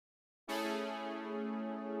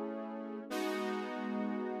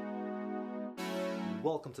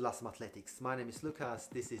Welcome to LASOM Athletics. My name is Lucas.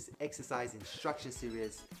 This is exercise instruction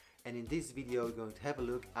series, and in this video we're going to have a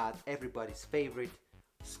look at everybody's favorite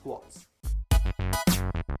squats.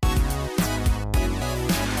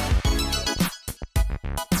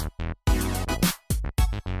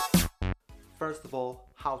 First of all,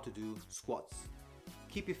 how to do squats.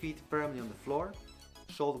 Keep your feet firmly on the floor,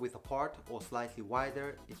 shoulder width apart or slightly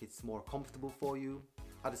wider if it's more comfortable for you.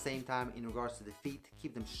 At the same time, in regards to the feet,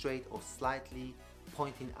 keep them straight or slightly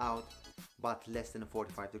pointing out, but less than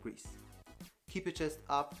 45 degrees. Keep your chest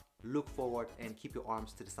up, look forward, and keep your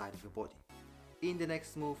arms to the side of your body. In the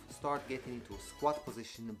next move, start getting into a squat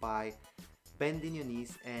position by bending your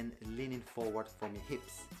knees and leaning forward from your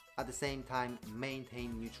hips. At the same time,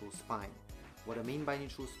 maintain neutral spine. What I mean by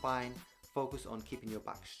neutral spine, focus on keeping your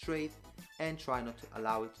back straight and try not to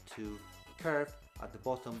allow it to curve at the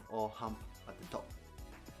bottom or hump at the top.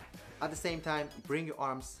 At the same time, bring your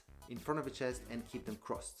arms in front of your chest and keep them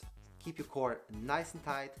crossed. Keep your core nice and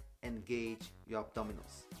tight and gauge your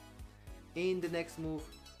abdominals. In the next move,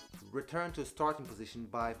 return to a starting position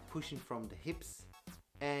by pushing from the hips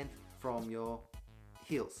and from your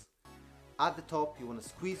heels. At the top, you want to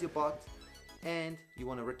squeeze your butt and you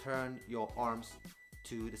want to return your arms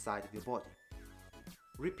to the side of your body.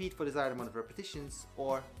 Repeat for desired amount of repetitions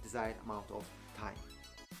or desired amount of time.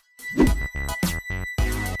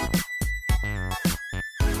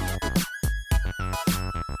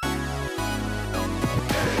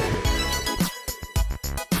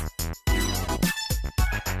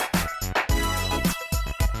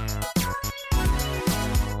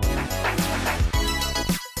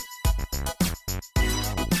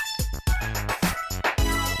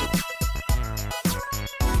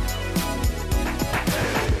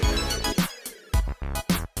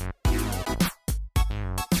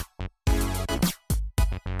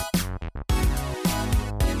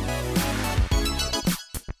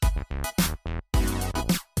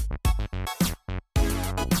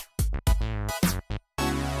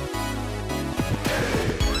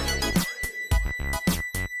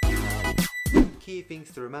 Key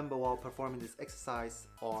things to remember while performing this exercise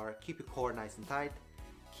are: keep your core nice and tight,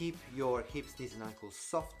 keep your hips, knees and ankles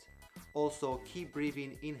soft, also keep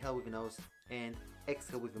breathing, inhale with your nose and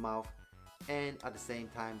exhale with your mouth, and at the same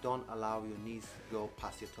time don't allow your knees to go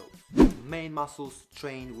past your toes. Main muscles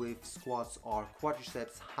trained with squats are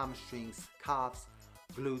quadriceps, hamstrings, calves,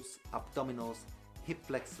 glutes, abdominals, hip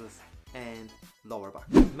flexors and lower back.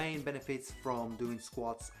 Main benefits from doing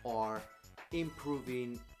squats are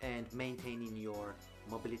improving and maintaining your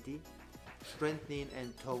mobility, strengthening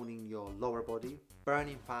and toning your lower body,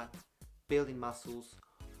 burning fat, building muscles,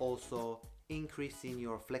 also increasing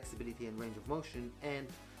your flexibility and range of motion, and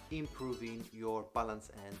improving your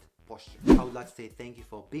balance and posture. I would like to say thank you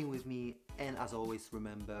for being with me, and as always,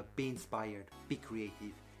 remember, be inspired, be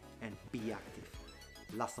creative and be active.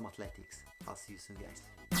 LASOM Athletics. I'll see you soon, guys.